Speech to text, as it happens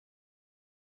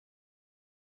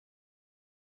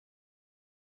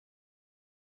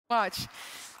much.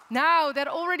 Now, that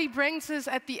already brings us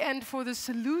at the end for the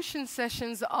solution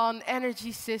sessions on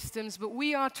energy systems, but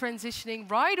we are transitioning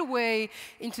right away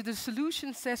into the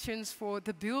solution sessions for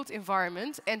the built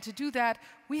environment. And to do that,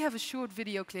 we have a short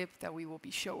video clip that we will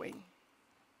be showing.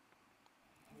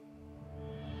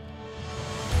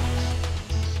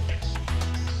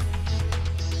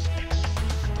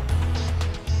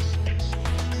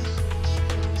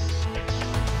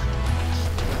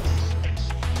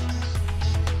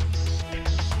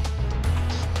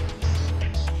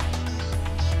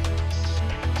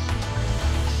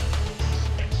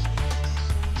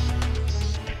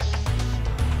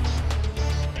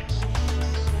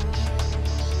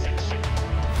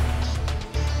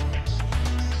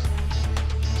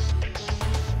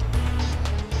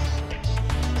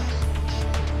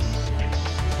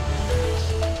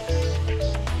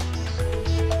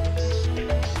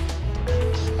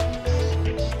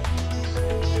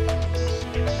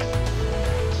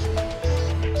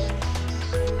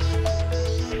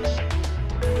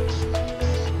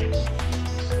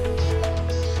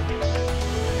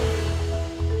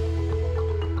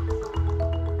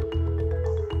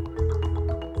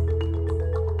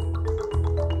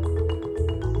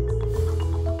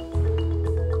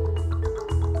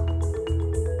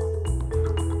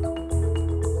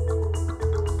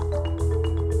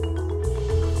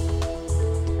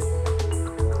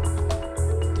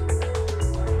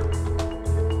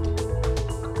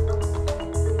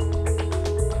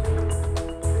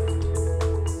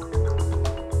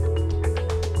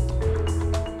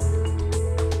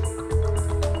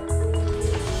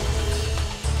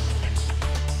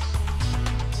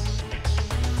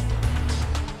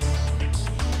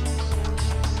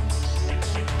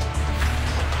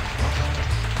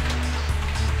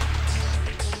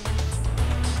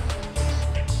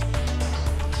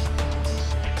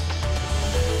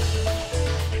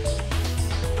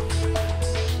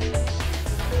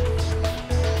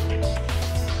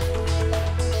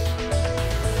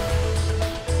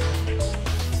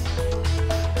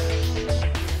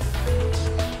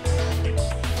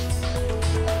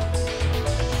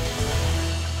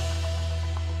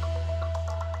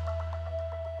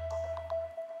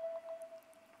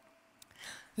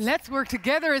 Let's work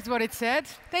together is what it said.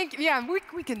 Thank you. Yeah,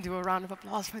 we can do a round of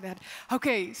applause for that.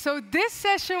 Okay, so this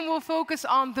session will focus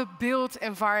on the built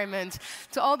environment.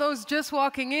 To all those just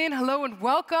walking in, hello and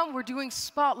welcome. We're doing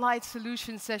spotlight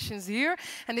solution sessions here.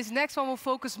 And this next one will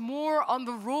focus more on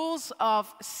the roles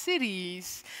of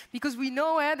cities. Because we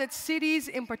know that cities,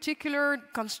 in particular,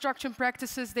 construction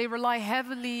practices, they rely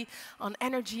heavily on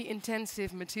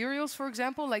energy-intensive materials, for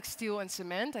example, like steel and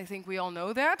cement. I think we all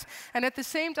know that. And at the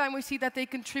same time, we see that they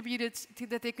contribute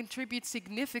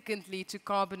significantly to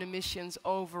carbon emissions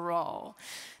overall.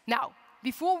 Now,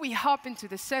 before we hop into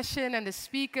the session and the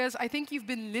speakers, I think you've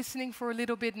been listening for a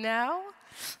little bit now.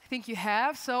 I think you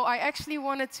have. So I actually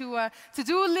wanted to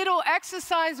do a little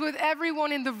exercise with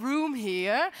everyone in the room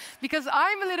here, because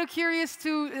I'm a little curious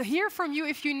to hear from you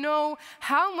if you know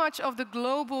how much of the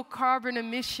global carbon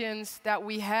emissions that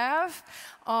we have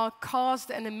are caused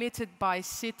and emitted by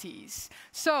cities.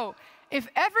 So if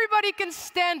everybody can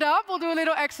stand up, we'll do a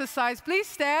little exercise. Please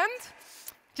stand.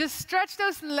 Just stretch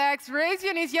those legs, raise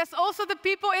your knees. Yes, also the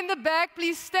people in the back,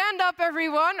 please stand up,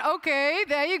 everyone. Okay,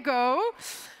 there you go.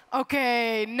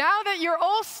 Okay, now that you're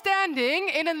all standing,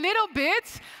 in a little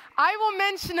bit, I will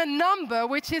mention a number,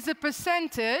 which is a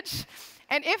percentage.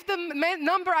 And if the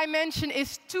number I mention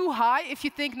is too high, if you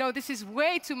think, no, this is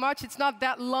way too much, it's not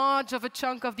that large of a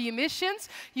chunk of the emissions,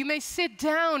 you may sit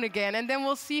down again, and then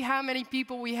we'll see how many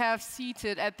people we have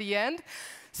seated at the end.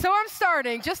 So I'm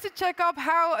starting, just to check up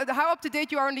how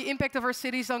up-to-date you are on the impact of our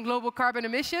cities on global carbon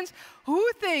emissions. Who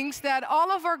thinks that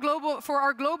for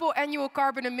our global annual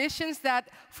carbon emissions, that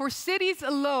for cities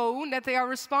alone, that they are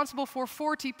responsible for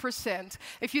 40%?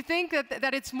 If you think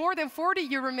that it's more than 40,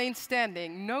 you remain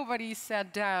standing. Nobody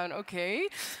sat down, okay.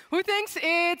 Who thinks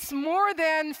it's more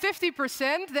than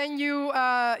 50%, then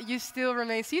you still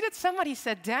remain seated? Somebody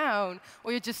sat down,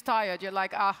 or you're just tired. You're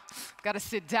like, gotta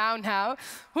sit down now.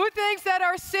 Who thinks that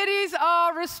our cities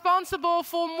are responsible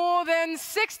for more than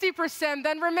 60%,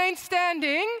 then remain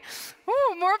standing?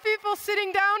 Ooh, more people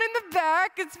sitting down in the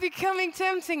back. It's becoming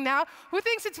tempting now. Who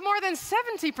thinks it's more than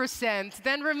 70%,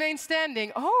 then remain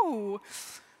standing? Oh,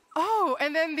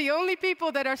 and then the only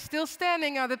people that are still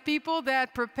standing are the people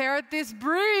that prepared this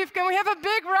brief. Can we have a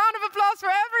big round of applause for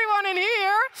everyone in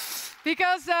here?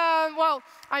 Because, well,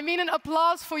 I mean, an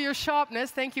applause for your sharpness.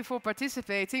 Thank you for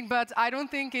participating. But I don't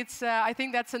think it's, I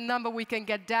think that's a number we can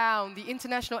get down. The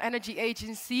International Energy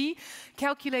Agency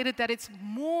calculated that it's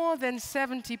more than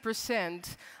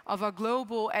 70% of our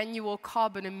global annual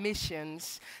carbon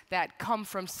emissions that come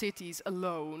from cities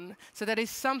alone. So that is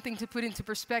something to put into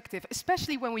perspective,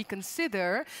 especially when we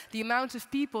consider the amount of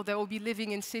people that will be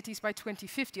living in cities by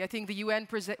 2050. I think the UN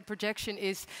projection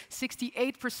is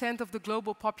 68% of the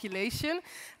global population.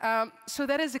 So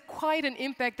that is quite an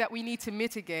impact that we need to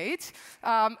mitigate.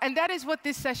 And that is what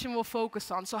this session will focus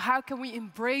on. So how can we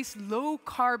embrace low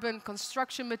carbon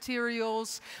construction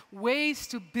materials, ways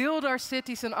to build our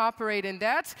cities and operate in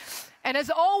that? And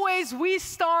as always, we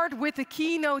start with the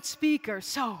keynote speaker.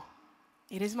 So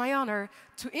it is my honor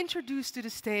to introduce to the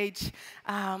stage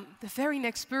the very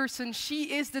next person.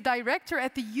 She is the director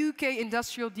at the UK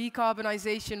Industrial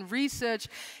Decarbonisation Research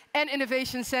and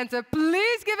Innovation Centre.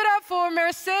 Please give it up for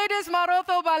Mercedes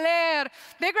Maroto-Baler.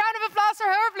 Big round of applause for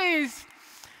her, please.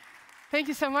 Thank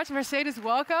you so much, Mercedes.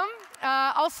 Welcome.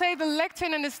 I'll say the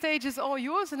lectern and the stage is all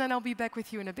yours, and then I'll be back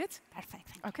with you in a bit. Perfect.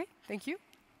 Okay, thank you.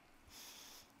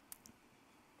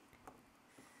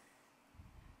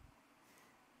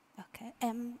 Okay.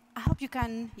 I hope you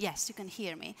can, yes, you can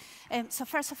hear me. So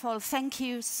first of all, thank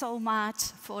you so much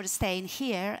for staying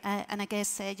here. And I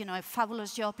guess, you know, a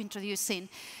fabulous job introducing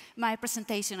my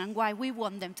presentation and why we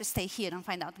want them to stay here and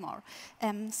find out more.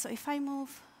 So if I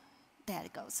move, there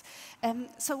it goes.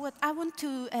 So what I want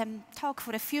to talk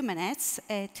for a few minutes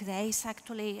today is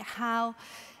actually how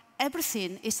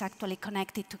everything is actually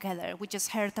connected together. We just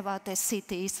heard about the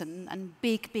cities and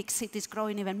big cities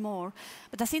growing even more.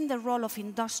 But I think the role of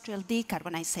industrial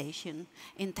decarbonization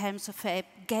in terms of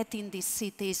getting these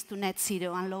cities to net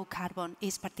zero and low carbon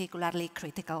is particularly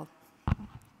critical.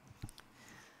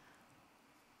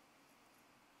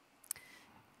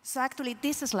 So actually,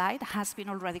 this slide has been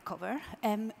already covered.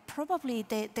 Probably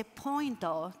the point,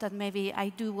 though, that maybe I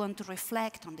do want to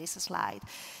reflect on this slide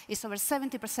is over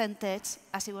 70%,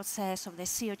 as it was said, of the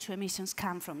CO2 emissions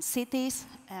come from cities.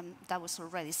 That was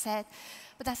already said.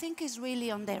 But I think it's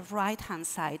really on the right-hand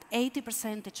side.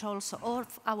 80% also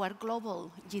of our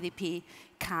global GDP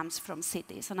comes from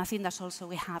cities. And I think that's also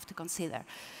we have to consider.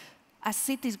 As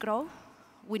cities grow,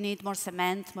 we need more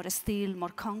cement, more steel,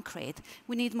 more concrete.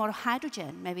 We need more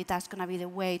hydrogen. Maybe that's going to be the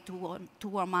way to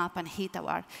warm up and heat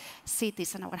our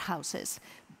cities and our houses.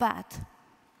 But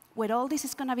where all this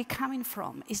is going to be coming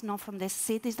from is not from the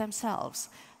cities themselves.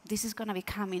 This is going to be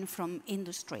coming from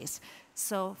industries.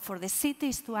 So for the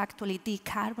cities to actually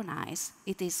decarbonize,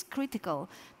 it is critical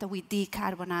that we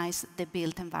decarbonize the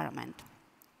built environment.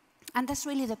 And that's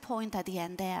really the point at the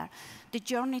end there. The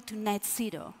journey to net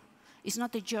zero is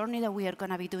not a journey that we are going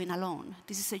to be doing alone.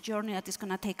 This is a journey that is going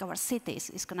to take our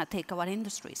cities, it's going to take our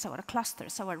industries, our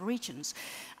clusters, our regions.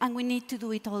 And we need to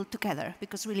do it all together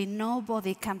because really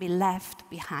nobody can be left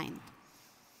behind.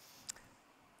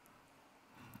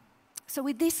 So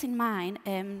with this in mind,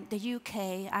 the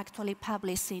UK actually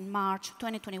published in March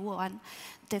 2021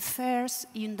 the first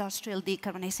industrial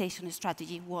decarbonization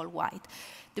strategy worldwide.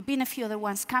 There have been a few other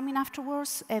ones coming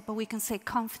afterwards, but we can say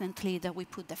confidently that we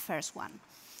put the first one.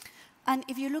 And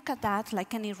if you look at that,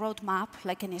 like any roadmap,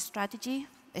 like any strategy,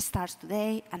 it starts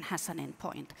today and has an end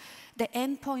point. The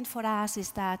end point for us is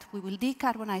that we will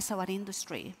decarbonize our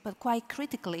industry, but quite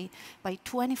critically, by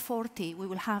 2040, we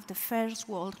will have the first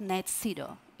world net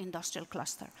zero industrial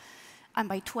cluster. And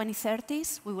by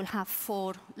 2030s, we will have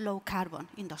 4 low-carbon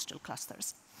industrial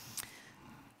clusters.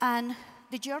 And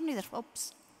the journey,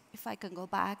 oops, if I can go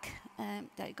back,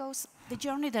 there it goes. The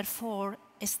journey, therefore,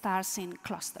 starts in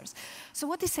clusters. So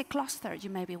what is a cluster, you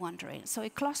may be wondering? So a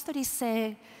cluster is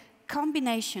a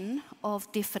combination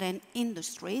of different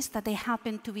industries that they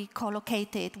happen to be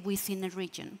co-located within a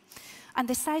region. And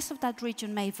the size of that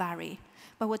region may vary.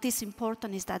 But what is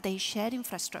important is that they share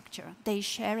infrastructure, they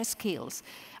share skills,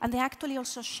 and they actually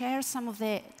also share some of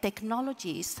the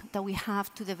technologies that we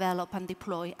have to develop and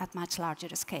deploy at much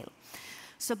larger scale.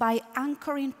 So by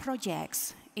anchoring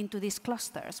projects into these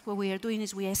clusters, what we are doing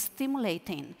is we are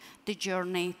stimulating the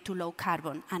journey to low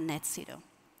carbon and net zero.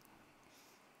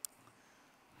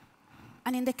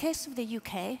 And in the case of the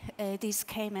UK, this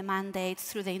came a mandate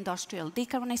through the Industrial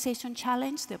Decarbonisation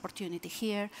Challenge, the opportunity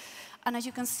here. And as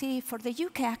you can see, for the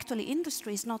UK, actually,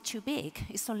 industry is not too big.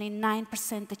 It's only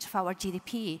 9% of our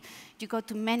GDP. You go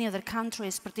to many other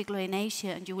countries, particularly in Asia,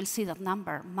 and you will see that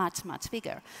number much, much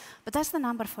bigger. But that's the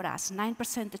number for us,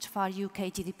 9% of our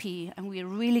UK GDP, and we are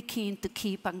really keen to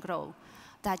keep and grow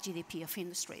that GDP of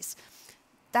industries.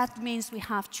 That means we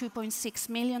have 2.6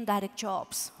 million direct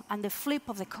jobs, and the flip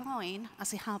of the coin,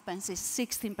 as it happens, is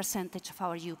 16% of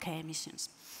our UK emissions.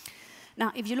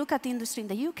 Now, if you look at the industry in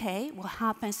the UK, what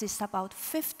happens is about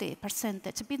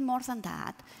 50%, a bit more than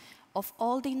that, of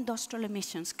all the industrial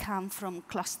emissions come from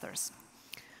clusters.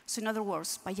 So in other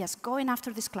words, by just going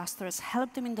after these clusters,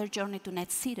 help them in their journey to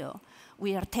net zero,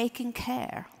 we are taking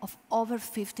care of over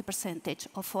 50%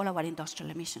 of all our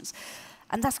industrial emissions.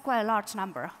 And that's quite a large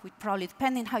number, with probably,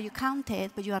 depending how you count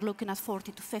it, but you are looking at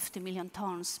 40 to 50 million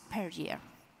tons per year.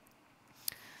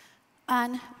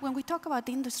 And when we talk about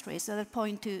industries, the other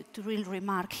point to really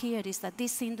remark here is that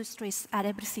these industries are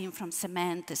everything from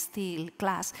cement, steel,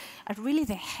 glass, are really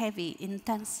the heavy,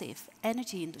 intensive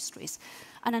energy industries.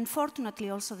 And unfortunately,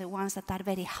 also the ones that are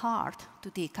very hard to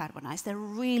decarbonize. They're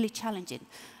really challenging.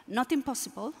 Not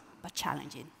impossible, but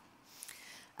challenging.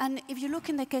 And if you look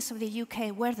in the case of the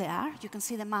UK where they are, you can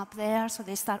see the map there. So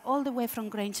they start all the way from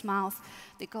Grangemouth.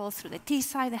 They go through the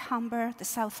Teesside, the Humber, the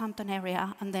Southampton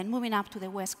area, and then moving up to the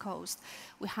west coast,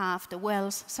 we have the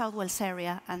Wales, South Wales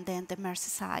area, and then the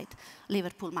Merseyside,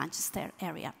 Liverpool, Manchester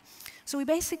area. So we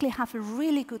basically have a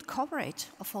really good coverage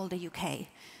of all the UK.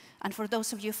 And for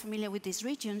those of you familiar with these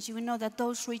regions, you will know that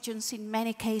those regions, in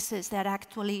many cases, they're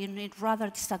actually in rather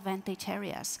disadvantaged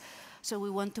areas. So we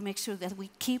want to make sure that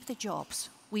we keep the jobs.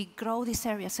 We grow these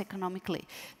areas economically.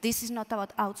 This is not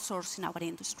about outsourcing our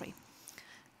industry.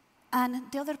 And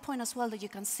the other point as well that you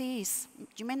can see is,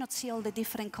 you may not see all the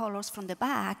different colors from the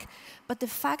back, but the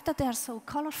fact that they are so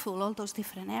colorful, all those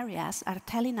different areas, are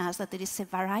telling us that there is a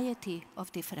variety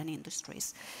of different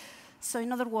industries. So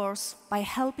in other words, by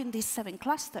helping these 7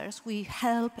 clusters, we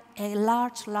help a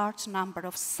large number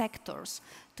of sectors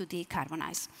to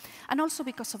decarbonize. And also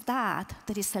because of that,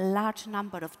 there is a large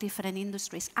number of different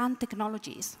industries and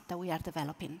technologies that we are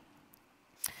developing.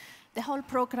 The whole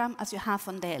program, as you have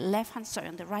on the left-hand side,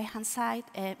 on the right-hand side,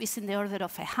 is in the order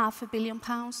of £500 million.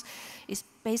 It's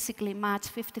basically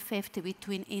matched 50-50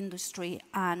 between industry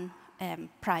and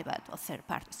private or third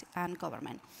parties and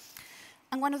government.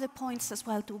 And one of the points as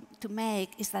well to make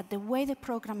is that the way the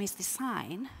program is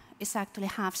designed is actually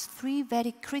has 3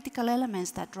 very critical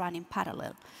elements that run in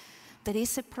parallel. There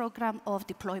is a program of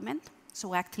deployment,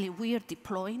 so actually we are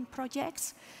deploying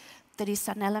projects. There is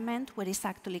an element where it's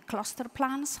actually cluster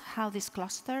plans, how these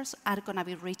clusters are going to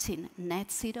be reaching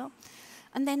net zero.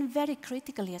 And then very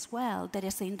critically as well, there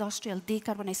is the Industrial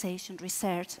Decarbonization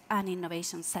Research and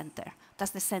Innovation Center.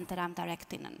 That's the center I'm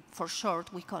directing, and for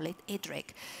short, we call it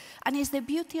IDRIC. And it's the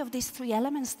beauty of these 3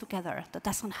 elements together that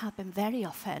doesn't happen very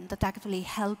often, that actually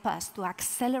help us to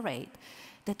accelerate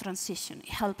the transition.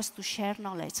 It helps us to share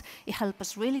knowledge. It helps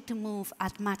us really to move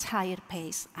at much higher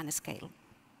pace and scale.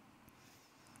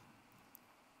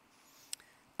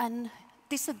 And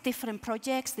these are different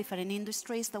projects, different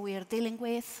industries that we are dealing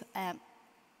with.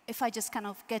 If I just kind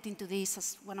of get into this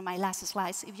as one of my last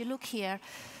slides, if you look here,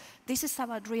 this is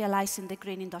about realizing the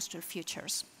green industrial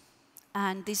futures.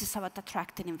 And this is about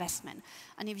attracting investment.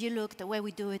 And if you look, the way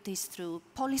we do it is through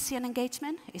policy and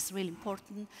engagement. It's really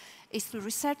important. It's through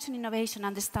research and innovation,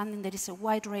 understanding there is a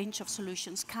wide range of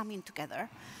solutions coming together.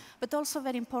 But also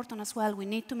very important as well, we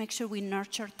need to make sure we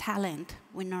nurture talent,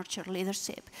 we nurture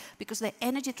leadership, because the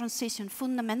energy transition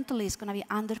fundamentally is going to be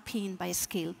underpinned by a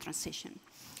skilled transition.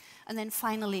 And then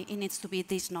finally, it needs to be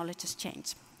this knowledge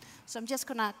exchange. So I'm just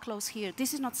going to close here.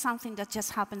 This is not something that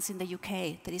just happens in the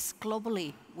UK. There is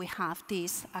globally, we have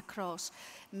this across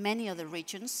many other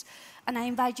regions. And I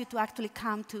invite you to actually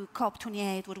come to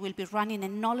COP28, where we'll be running a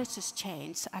knowledge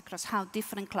exchange across how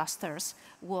different clusters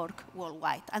work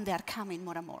worldwide. And they are coming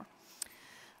more and more.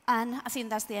 And I think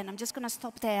that's the end. I'm just going to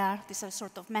stop there. These are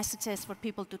sort of messages for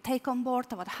people to take on board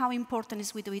about how important it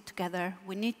is we do it together.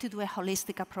 We need to do a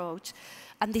holistic approach.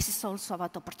 And this is also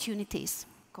about opportunities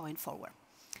going forward.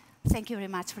 Thank you very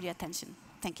much for your attention.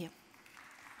 Thank you.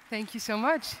 Thank you so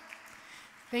much.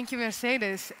 Thank you,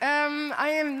 Mercedes. I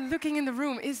am looking in the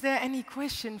room. Is there any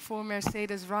question for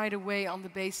Mercedes right away on the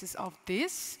basis of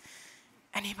this?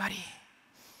 Anybody?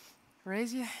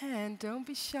 Raise your hand. Don't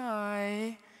be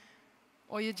shy.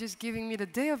 Or you're just giving me the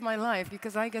day of my life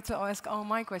because I get to ask all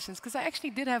my questions, because I actually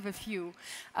did have a few.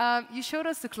 You showed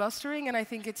us the clustering, and I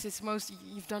think it's most,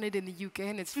 you've done it in the UK,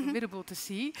 and it's formidable to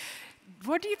see.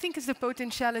 What do you think is the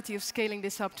potentiality of scaling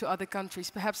this up to other countries?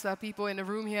 Perhaps there are people in the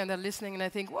room here and they're listening, and I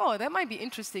think, whoa, that might be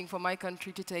interesting for my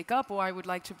country to take up, or I would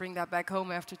like to bring that back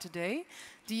home after today.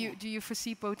 Do you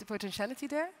foresee potentiality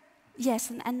there?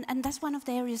 Yes, and that's one of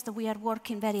the areas that we are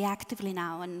working very actively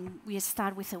now. And we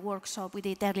start with a workshop we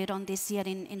did earlier on this year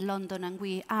in London, and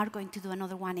we are going to do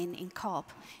another one in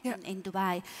COP in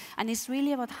Dubai. And it's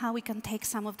really about how we can take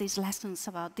some of these lessons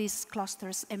about these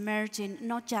clusters emerging,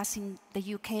 not just in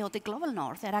the UK or the global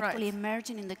north, they're actually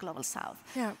emerging in the global south.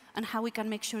 Yeah. And how we can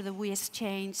make sure that we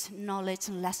exchange knowledge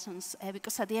and lessons,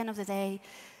 because at the end of the day,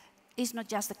 it's not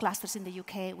just the clusters in the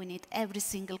UK. We need every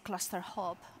single cluster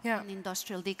hub in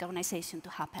industrial decarbonization to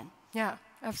happen. Yeah,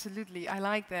 absolutely. I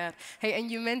like that. Hey,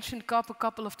 and you mentioned COP a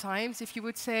couple of times. If you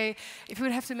would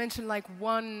have to mention like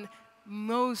one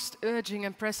most urgent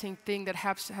and pressing thing that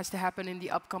has to happen in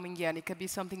the upcoming year, and it can be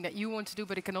something that you want to do,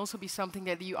 but it can also be something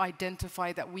that you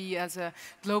identify that we as a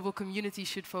global community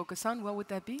should focus on, what would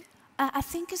that be? I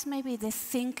think it's maybe the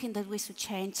thinking that we should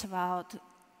change about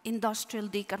industrial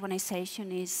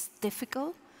decarbonization is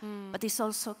difficult, but it's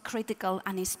also critical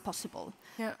and it's possible.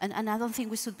 Yeah. And I don't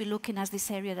think we should be looking at this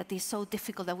area that is so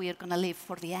difficult that we are going to live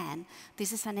for the end.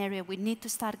 This is an area we need to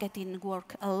start getting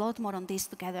work a lot more on this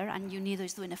together, and UNIDO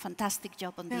is doing a fantastic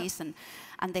job on this, and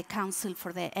the Council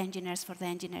for the Engineers for the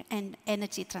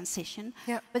Energy Transition.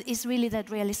 Yeah. But it's really that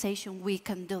realization we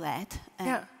can do that,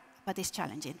 but it's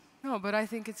challenging. No, but I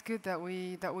think it's good that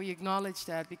we acknowledge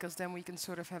that, because then we can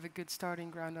sort of have a good starting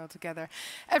ground altogether.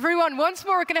 Everyone, once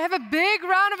more, can I have a big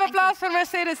round of applause for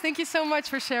Mercedes? Thank you so much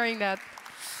for sharing that.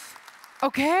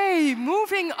 Okay,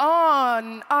 moving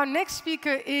on. Our next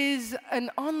speaker is an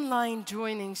online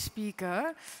joining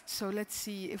speaker. So let's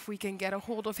see if we can get a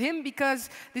hold of him,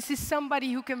 because this is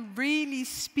somebody who can really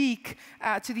speak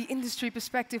to the industry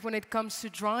perspective when it comes to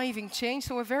driving change.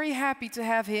 So we're very happy to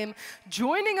have him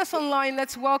joining us online.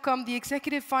 Let's welcome the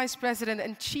Executive Vice President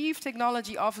and Chief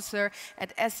Technology Officer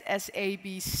at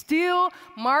SSAB Steel,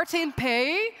 Martin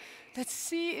Pay. Let's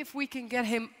see if we can get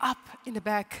him up in the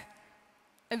back.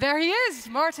 And there he is.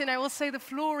 Martin, I will say the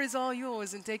floor is all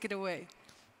yours, and take it away.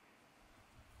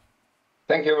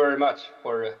 Thank you very much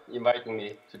for inviting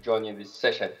me to join in this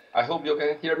session. I hope you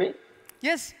can hear me.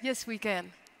 Yes, yes, we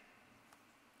can.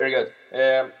 Very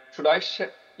good. Should I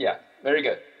share? Yeah, very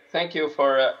good. Thank you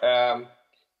for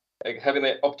having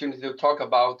the opportunity to talk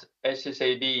about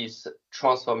SSAB's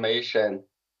transformation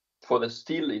for the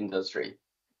steel industry.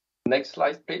 Next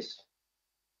slide, please.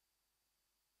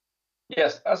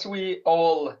 Yes, as we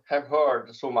all have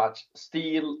heard so much,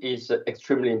 steel is an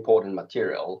extremely important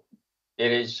material.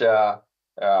 It is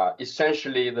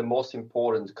essentially the most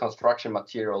important construction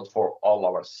material for all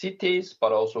our cities,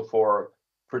 but also for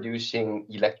producing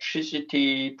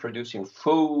electricity, producing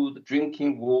food,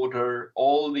 drinking water,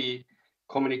 all the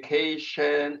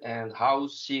communication and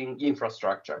housing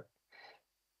infrastructure.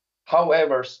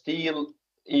 However, steel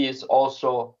is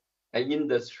also an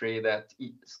industry that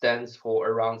stands for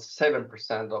around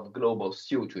 7% of global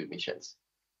CO2 emissions.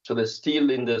 So the steel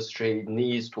industry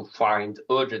needs to find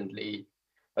urgently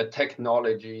a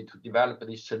technology to develop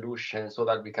this solution so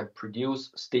that we can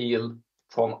produce steel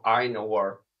from iron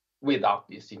ore without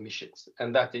these emissions.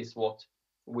 And that is what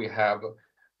we have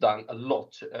done a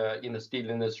lot in the steel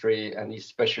industry, and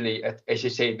especially at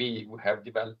SSAB, we have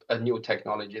developed a new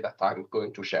technology that I'm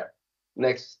going to share.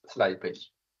 Next slide, please.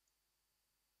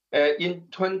 In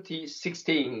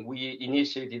 2016, we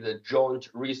initiated a joint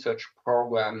research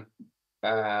program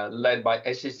led by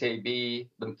SSAB,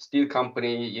 the steel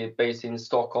company based in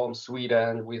Stockholm,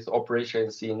 Sweden, with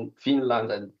operations in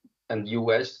Finland and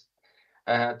US,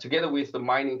 together with the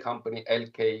mining company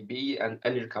LKAB and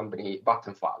energy company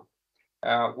Vattenfall.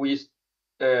 We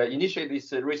initiated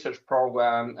this research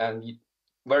program, and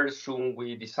very soon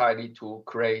we decided to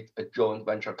create a joint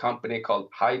venture company called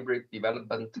Hybrid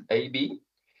Development AB.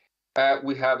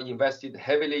 We have invested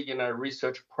heavily in a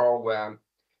research program,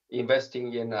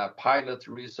 investing in a pilot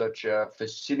research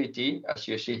facility. As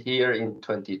you see here in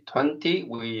 2020,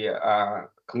 we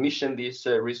commissioned this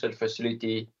research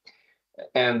facility.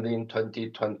 And in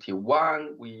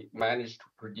 2021, we managed to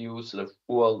produce the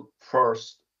world's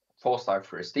first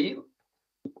fossil-free steel.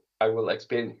 I will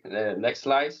explain in the next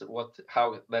slides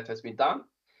how that has been done.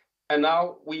 And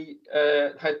now we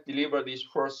had delivered this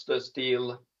first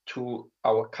steel to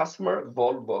our customer,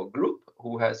 Volvo Group,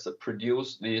 who has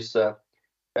produced this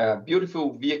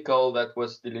beautiful vehicle that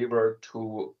was delivered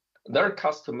to their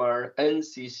customer,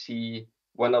 NCC,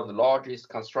 one of the largest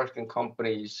construction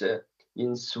companies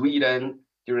in Sweden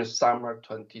during summer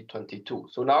 2022.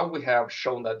 So now we have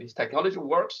shown that this technology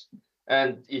works,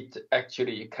 and it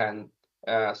actually can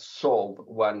solve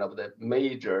one of the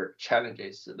major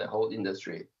challenges the whole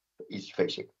industry is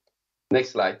facing. Next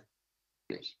slide,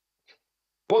 please.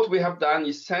 What we have done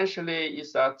essentially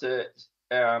is that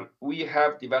we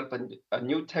have developed a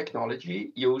new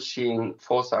technology using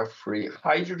fossil-free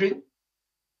hydrogen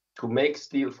to make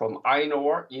steel from iron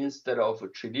ore instead of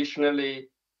traditionally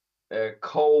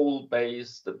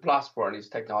coal-based blast furnace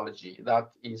technology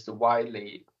that is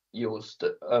widely used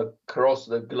across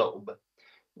the globe.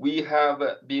 We have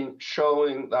been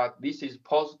showing that this is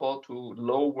possible to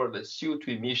lower the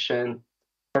CO2 emission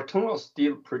per ton of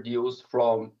steel produced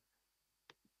from,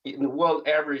 in the world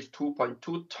average,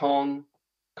 2.2 ton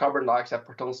carbon dioxide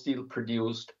per ton steel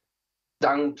produced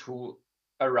down to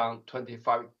around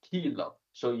 25 kilo.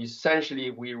 So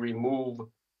essentially, we remove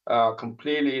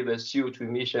completely the CO2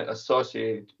 emission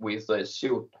associated with the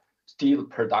steel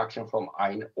production from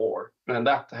iron ore. And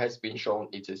that has been shown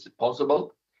it is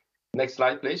possible. Next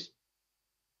slide, please.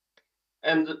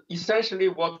 And essentially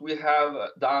what we have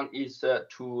done is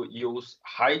to use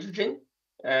hydrogen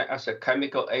as a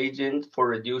chemical agent for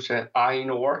reducing iron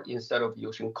ore instead of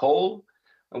using coal.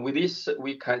 And with this,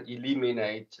 we can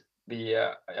eliminate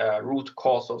the root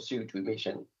cause of CO2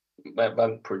 emission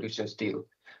when producing steel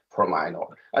from iron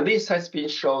ore. And this has been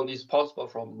shown is possible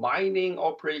from mining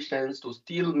operations to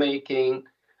steel making,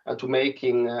 to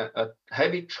making a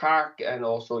heavy truck, and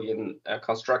also in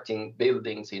constructing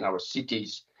buildings in our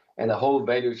cities, and the whole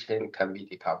value chain can be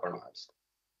decarbonized.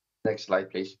 Next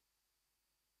slide, please.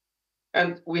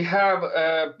 And we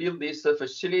have built this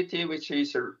facility, which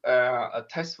is a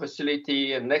test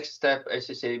facility. And next step,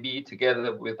 SSAB,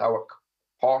 together with our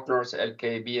partners,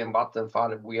 LKAB and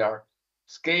Vattenfall, we are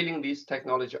scaling this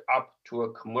technology up to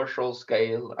a commercial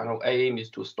scale. And our aim is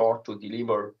to start to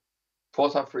deliver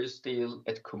fossil-free steel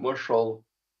at commercial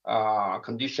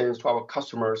conditions to our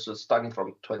customers starting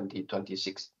from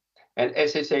 2026. And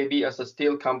SSAB, as a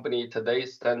steel company today,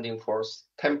 is standing for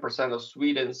 10% of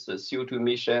Sweden's CO2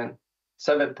 emission,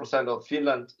 7% of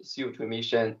Finland's CO2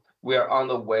 emission. We are on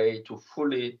the way to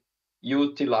fully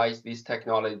utilize this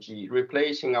technology,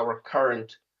 replacing our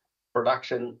current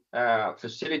production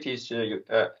facilities.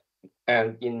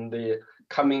 And in the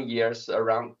coming years,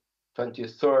 around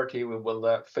 2030, we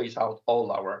will phase out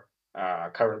all our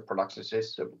current production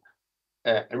system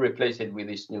and replace it with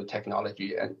this new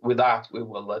technology. And with that, we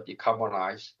will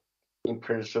decarbonize, in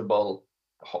principle,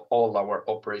 all our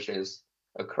operations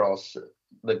across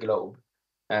the globe.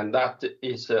 And that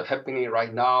is happening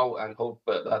right now, and hope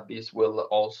that this will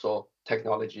also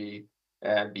technology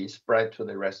be spread to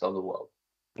the rest of the world.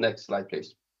 Next slide,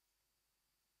 please.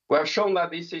 We have shown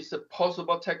that this is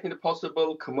possible, technically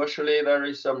possible. Commercially, there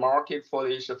is a market for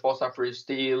this fossil-free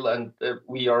steel, and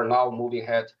we are now moving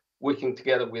ahead, working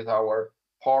together with our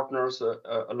partners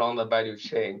along the value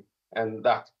chain. And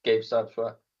that gives us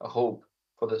a hope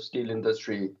for the steel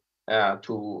industry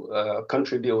to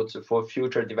contribute for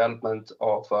future development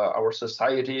of our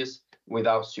societies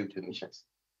without CO2 emissions.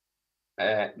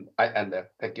 I end there.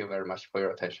 Thank you very much for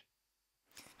your attention.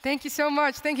 Thank you so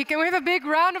much. Thank you. Can we have a big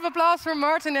round of applause for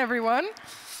Martin, everyone?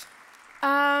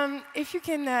 If you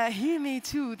can hear me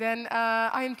too, then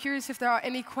I am curious if there are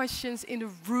any questions in the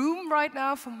room right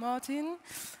now for Martin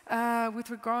with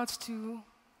regards to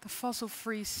the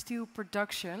fossil-free steel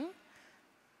production.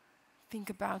 Think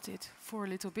about it for a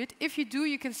little bit. If you do,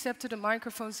 you can step to the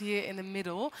microphones here in the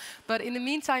middle. But in the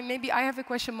meantime, maybe I have a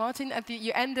question, Martin.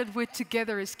 You ended with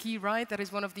together is key, right? That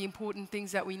is one of the important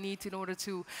things that we need in order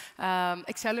to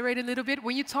accelerate a little bit.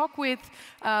 When you talk with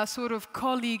sort of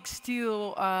colleague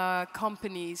steel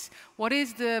companies, what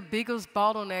is the biggest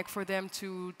bottleneck for them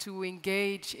to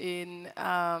engage in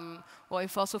well, in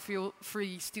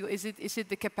fossil-free steel? Is it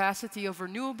the capacity of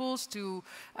renewables to,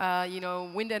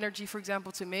 wind energy, for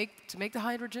example, to make the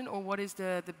hydrogen, or what is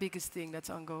the biggest thing that's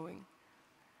ongoing?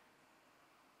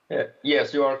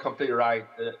 Yes, you are completely right.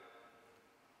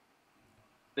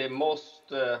 The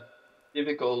most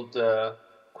difficult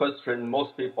question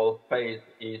most people face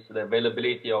is the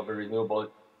availability of renewable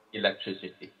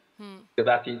electricity.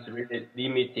 That is really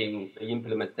limiting the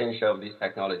implementation of this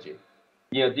technology.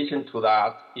 In addition to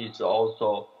that, it's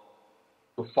also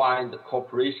to find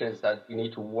corporations that we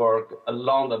need to work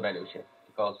along the value chain,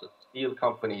 because steel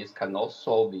companies cannot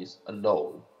solve this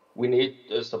alone. We need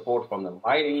support from the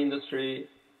mining industry,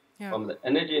 from the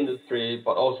energy industry,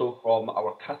 but also from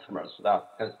our customers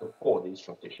that can support this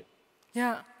transition.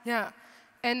 Yeah.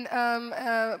 And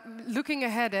looking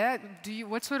ahead,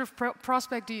 what sort of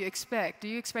prospect do you expect? Do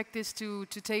you expect this to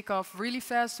take off really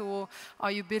fast, or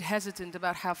are you a bit hesitant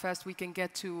about how fast we can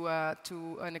get to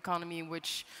an economy in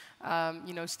which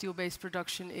steel-based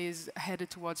production is headed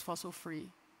towards fossil-free?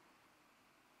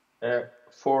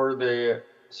 For the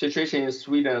situation in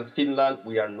Sweden and Finland,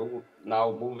 we are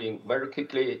now moving very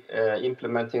quickly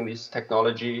implementing this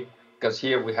technology, because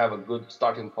here we have a good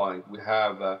starting point. We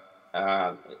have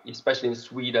especially in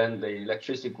Sweden, the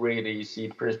electricity grid is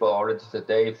in principle already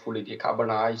today fully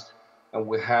decarbonized, and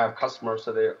we have customers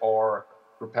that they are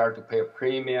prepared to pay a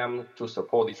premium to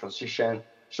support the transition.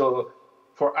 So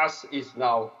for us, it's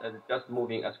now just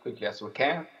moving as quickly as we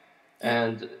can.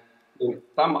 And in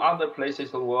some other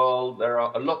places in the world, there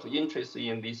are a lot of interest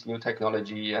in this new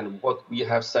technology, and what we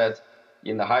have said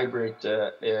in the hybrid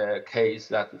case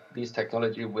that this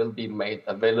technology will be made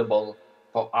available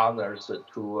for others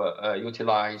to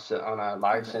utilize on a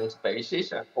license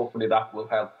basis, and hopefully that will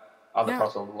help other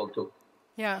parts of the world too.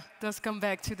 Yeah, does come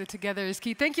back to the together is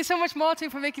key. Thank you so much, Martin,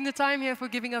 for making the time here, for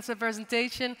giving us a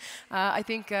presentation. I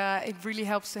think it really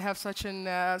helps to have such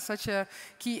a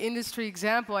key industry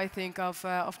example, I think, of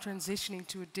transitioning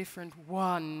to a different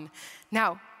one.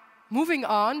 Now, moving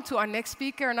on to our next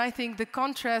speaker, and I think the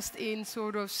contrast in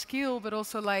sort of skill, but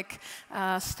also like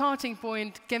starting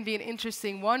point can be an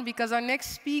interesting one, because our next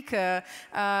speaker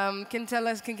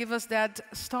can give us that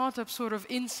startup sort of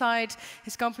insight.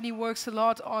 His company works a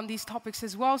lot on these topics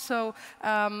as well. So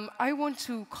I want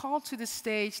to call to the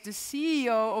stage the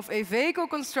CEO of IVECO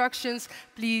Constructions.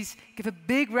 Please give a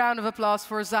big round of applause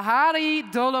for Zahari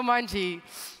Dolomanji.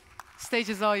 Stage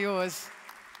is all yours.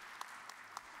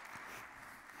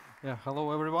 Yeah,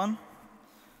 hello everyone.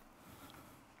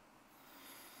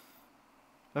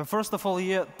 First of all,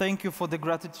 thank you for the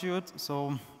gratitude.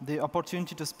 So the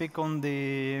opportunity to speak on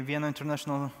the Vienna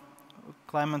International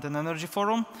Climate and Energy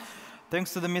Forum.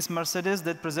 Thanks to the Miss Mercedes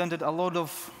that presented a lot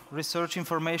of research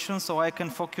information, so I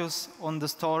can focus on the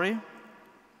story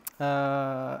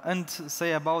and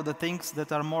say about the things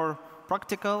that are more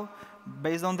practical,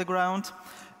 based on the ground.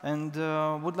 And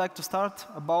would like to start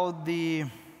about the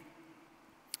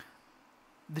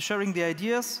sharing the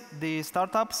ideas, the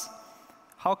startups,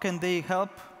 how can they help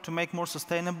to make more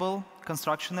sustainable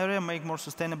construction area, make more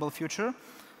sustainable future.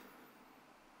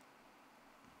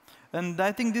 And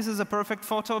I think this is a perfect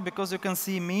photo because you can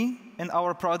see me and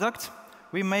our product.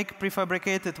 We make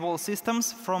prefabricated wall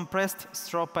systems from pressed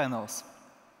straw panels.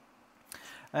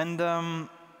 And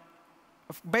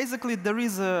basically there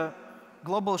is a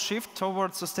global shift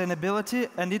towards sustainability,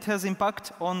 and it has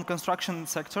impact on construction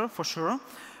sector for sure.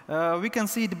 We can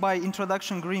see it by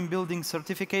introduction green building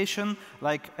certification,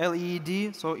 like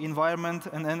LEED, so environment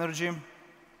and energy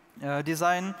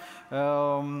design,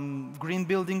 green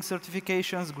building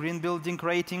certifications, green building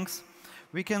ratings.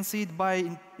 We can see it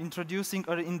by introducing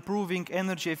or improving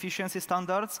energy efficiency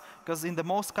standards, because in the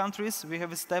most countries we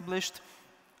have established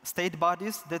state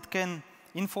bodies that can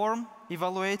inform,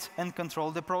 evaluate, and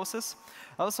control the process.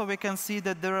 Also, we can see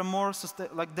that there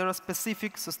are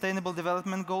specific sustainable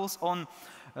development goals on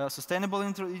sustainable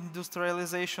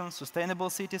industrialization, sustainable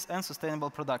cities, and sustainable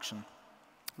production.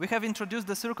 We have introduced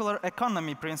the circular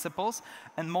economy principles,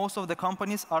 and most of the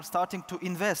companies are starting to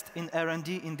invest in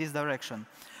R&D in this direction.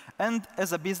 And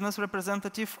as a business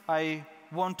representative, I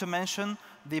want to mention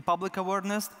the public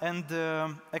awareness and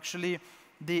actually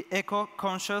the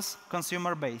eco-conscious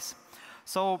consumer base.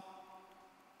 So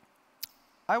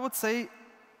I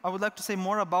would like to say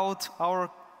more about our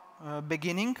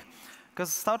beginning,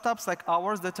 because startups like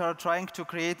ours that are trying to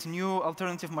create new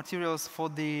alternative materials for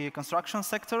the construction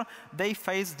sector, they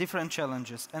face different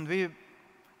challenges. And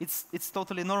it's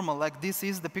totally normal. Like, this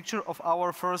is the picture of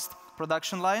our first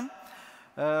production line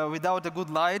without a good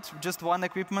light, just one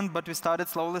equipment, but we started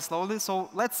slowly. So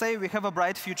let's say we have a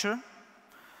bright future.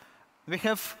 We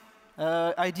have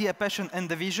idea, passion, and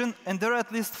the vision, and there are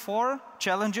at least 4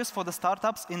 challenges for the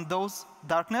startups in those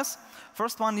darkness.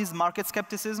 First one is market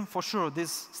skepticism, for sure,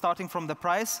 this starting from the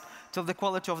price till the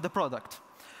quality of the product.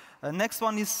 Next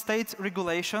one is state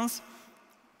regulations,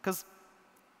 because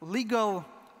legal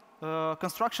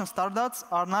construction standards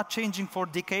are not changing for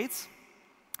decades,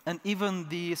 and even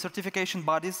the certification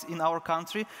bodies in our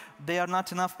country, they are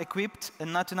not enough equipped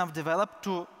and not enough developed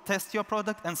to test your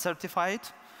product and certify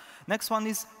it. Next one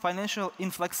is financial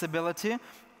inflexibility.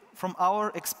 From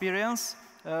our experience,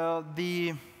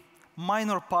 the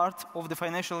minor part of the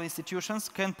financial institutions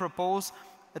can propose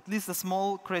at least a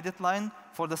small credit line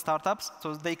for the startups,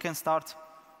 so they can start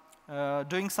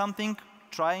doing something,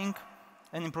 trying,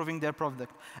 and improving their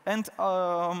product. And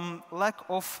lack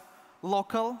of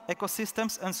local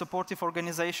ecosystems and supportive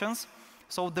organizations.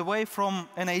 So the way from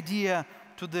an idea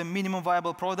to the minimum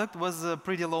viable product was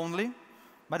pretty lonely.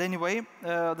 But anyway,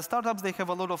 the startups, they have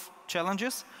a lot of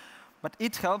challenges, but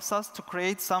it helps us to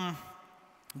create some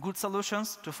good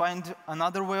solutions, to find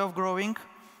another way of growing.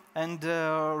 And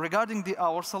regarding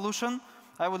our solution,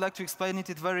 I would like to explain it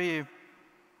in very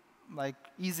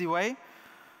easy way.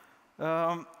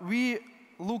 We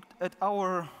looked at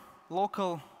our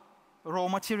local raw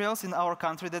materials in our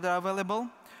country that are available.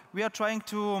 we are trying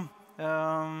to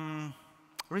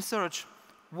research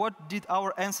what did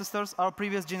our ancestors, our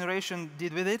previous generation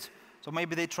did with it. So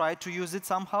maybe they tried to use it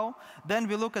somehow. Then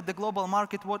we look at the global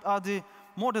market. What are the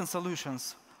modern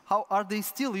solutions? How are they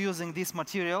still using this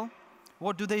material?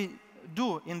 What do they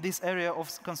do in this area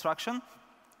of construction?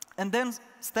 And then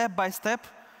step by step,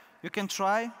 you can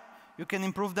try, you can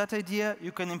improve that idea,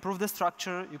 you can improve the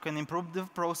structure, you can improve the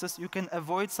process, you can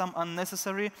avoid some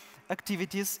unnecessary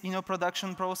activities in your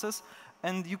production process,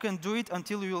 and you can do it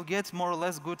until you will get more or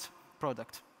less good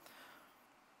product.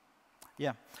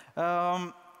 Yeah.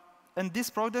 And this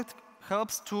product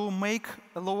helps to make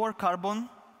a lower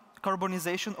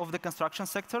carbonization of the construction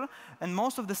sector, and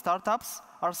most of the startups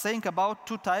are saying about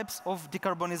two types of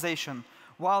decarbonization,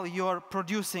 while you're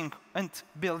producing and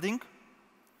building,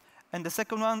 and the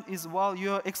second one is while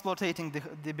you're exploiting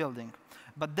the building.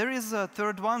 But there is a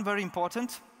third one, very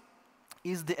important,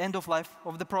 is the end of life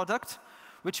of the product,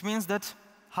 which means that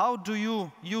how do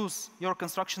you use your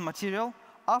construction material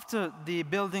after the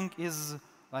building is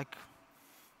like,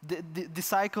 the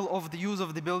cycle of the use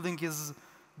of the building is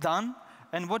done,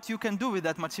 and what you can do with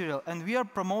that material. And we are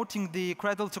promoting the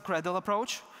cradle-to-cradle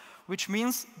approach, which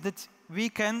means that we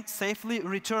can safely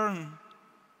return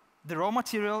the raw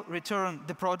material, return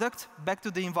the product back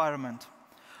to the environment.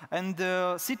 And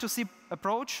the C2C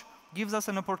approach gives us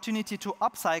an opportunity to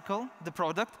upcycle the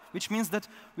product, which means that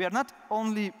we are not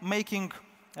only making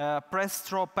pressed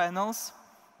straw panels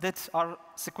that are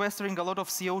sequestering a lot of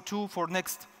CO2 for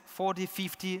next 40,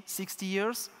 50, 60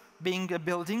 years, being a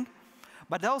building,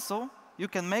 but also you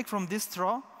can make from this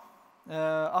straw,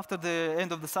 after the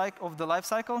end of the life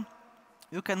cycle,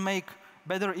 you can make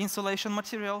better insulation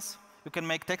materials, you can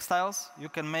make textiles, you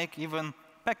can make even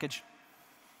package.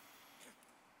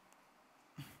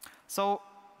 So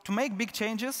to make big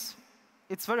changes,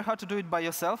 it's very hard to do it by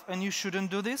yourself, and you shouldn't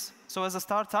do this. So as a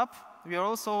startup, we are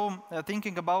also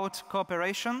thinking about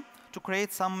cooperation to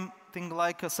create something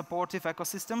like supportive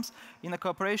ecosystems in a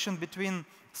cooperation between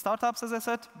startups, as I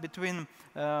said, between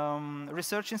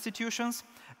research institutions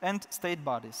and state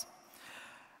bodies.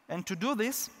 And to do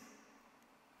this,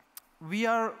 we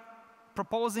are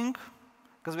proposing,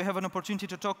 because we have an opportunity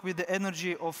to talk with the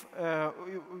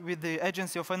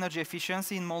Agency of Energy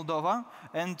Efficiency in Moldova,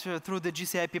 and through the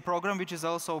GCIP program, which is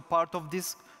also part of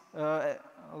this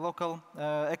local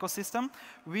ecosystem,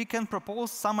 we can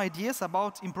propose some ideas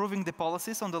about improving the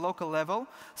policies on the local level,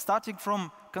 starting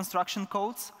from construction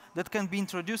codes that can be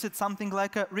introduced at something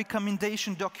like a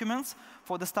recommendation documents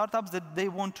for the startups that they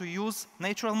want to use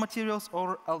natural materials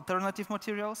or alternative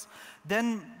materials.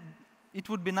 Then it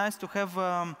would be nice to have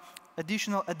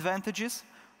additional advantages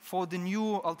for the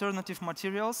new alternative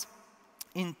materials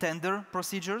in tender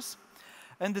procedures.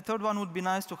 And the third one would be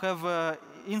nice to have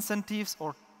incentives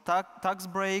or tax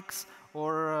breaks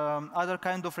or other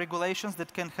kind of regulations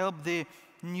that can help the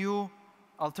new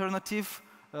alternative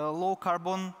low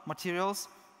carbon materials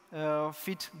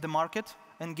fit the market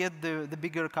and get the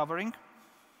bigger covering.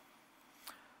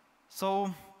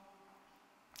 So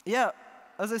yeah,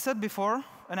 as I said before,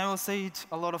 and I will say it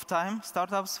a lot of time,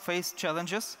 startups face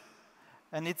challenges,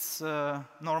 and it's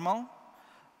normal.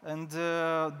 And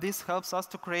this helps us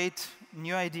to create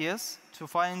new ideas, to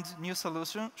find new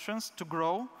solutions, to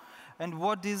grow. And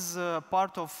what is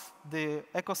part of the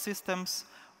ecosystems,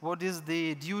 what is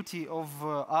the duty of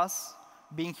us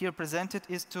being here presented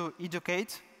is to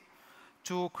educate,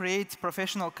 to create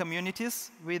professional communities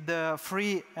with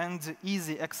free and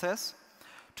easy access,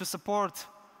 to support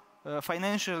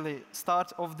financially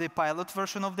start of the pilot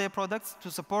version of their products, to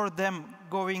support them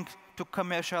going to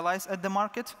commercialize at the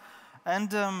market,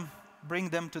 and bring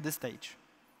them to the stage.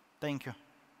 Thank you.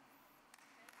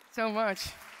 So much.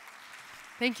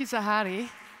 Thank you, Zahari.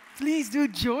 Please do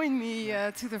join me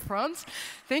to the front.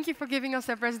 Thank you for giving us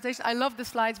that presentation. I love the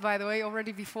slides, by the way.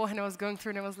 Already beforehand, I was going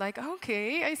through and I was like,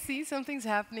 okay, I see something's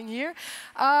happening here.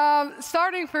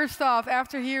 Starting first off,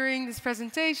 after hearing this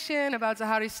presentation about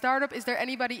Zahari's startup, is there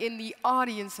anybody in the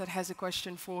audience that has a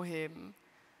question for him?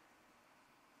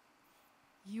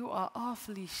 You are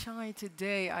awfully shy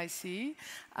today, I see.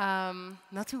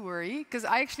 Not to worry, because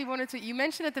I actually wanted to, you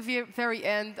mentioned at the very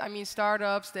end, I mean,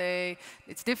 startups,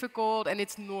 it's difficult and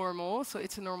it's normal, so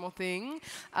it's a normal thing.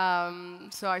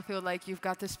 So I feel like you've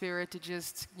got the spirit to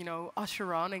just, you know,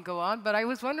 usher on and go on. But I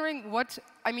was wondering what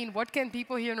can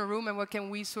people here in the room and what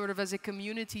can we sort of as a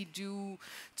community do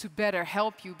to better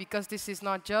help you? Because this is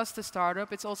not just a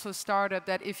startup, it's also a startup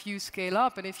that if you scale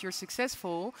up and if you're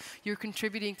successful, you're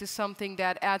contributing to something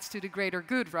that adds to the greater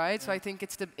good, right? Yeah. So I think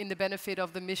it's in the benefit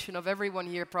of the mission of everyone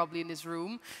here probably in this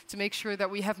room to make sure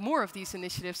that we have more of these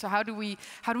initiatives. So how do we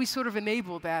sort of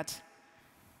enable that?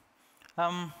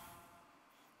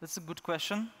 That's a good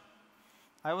question.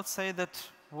 I would say that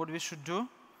what we should do,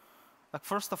 like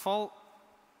first of all,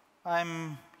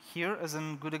 I'm here as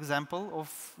a good example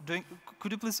of doing.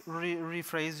 Could you please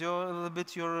rephrase a little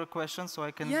bit your question so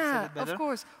I can say it better? Yeah, of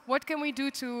course. What can we do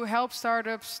to help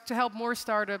startups, to help more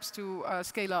startups to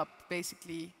scale up,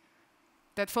 basically?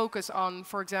 That focus on,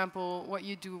 for example, what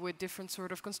you do with different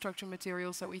sort of construction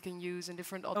materials that we can use in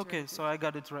different alternatives. Okay, so I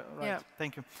got it right. Yeah.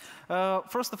 Thank you.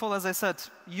 First of all, as I said,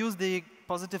 use the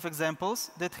positive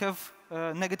examples that have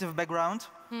negative background.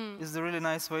 Is a really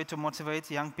nice way to motivate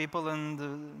young people and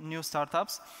new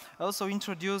startups. Also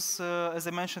introduce, as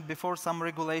I mentioned before, some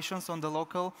regulations on the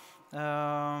local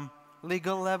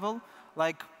legal level,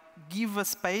 like give a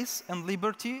space and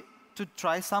liberty to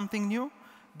try something new.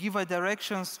 Give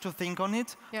directions to think on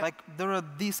it. Yeah. Like there are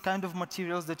these kind of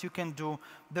materials that you can do.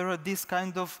 There are these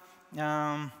kind of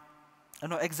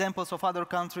examples of other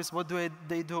countries. What do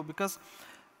they do? Because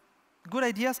good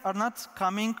ideas are not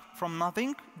coming from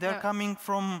nothing. They're coming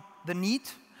from the need,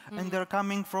 and they're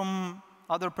coming from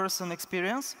other person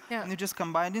experience. And you just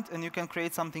combine it, and you can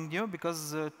create something new.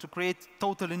 Because to create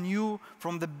totally new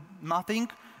from the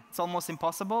nothing, it's almost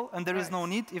impossible. And there is no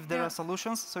need if there are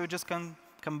solutions. So you just can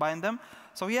combine them.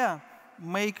 So yeah,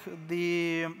 make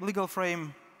the legal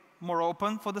frame more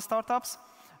open for the startups.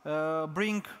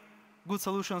 Bring good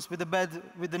solutions with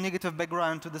the negative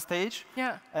background to the stage.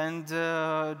 Yeah. And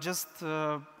just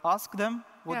ask them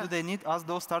what do they need. Ask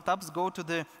those startups. Go to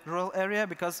the rural area,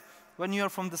 because when you are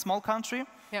from the small country,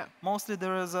 mostly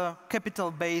there is a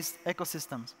capital-based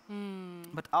ecosystems.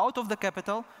 But out of the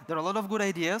capital, there are a lot of good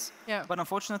ideas. But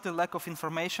unfortunately, lack of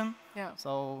information.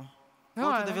 So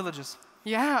go to the villages.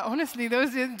 Yeah, honestly,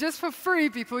 those just for free,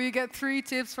 people. You get 3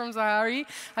 tips from Zahari.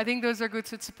 I think those are good.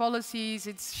 So it's policies,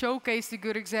 it's showcase the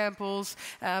good examples,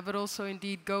 but also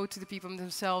indeed go to the people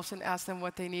themselves and ask them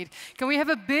what they need. Can we have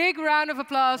a big round of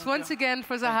applause once again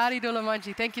for Zahari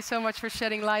Dolomanji? Thank you so much for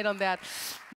shedding light on that.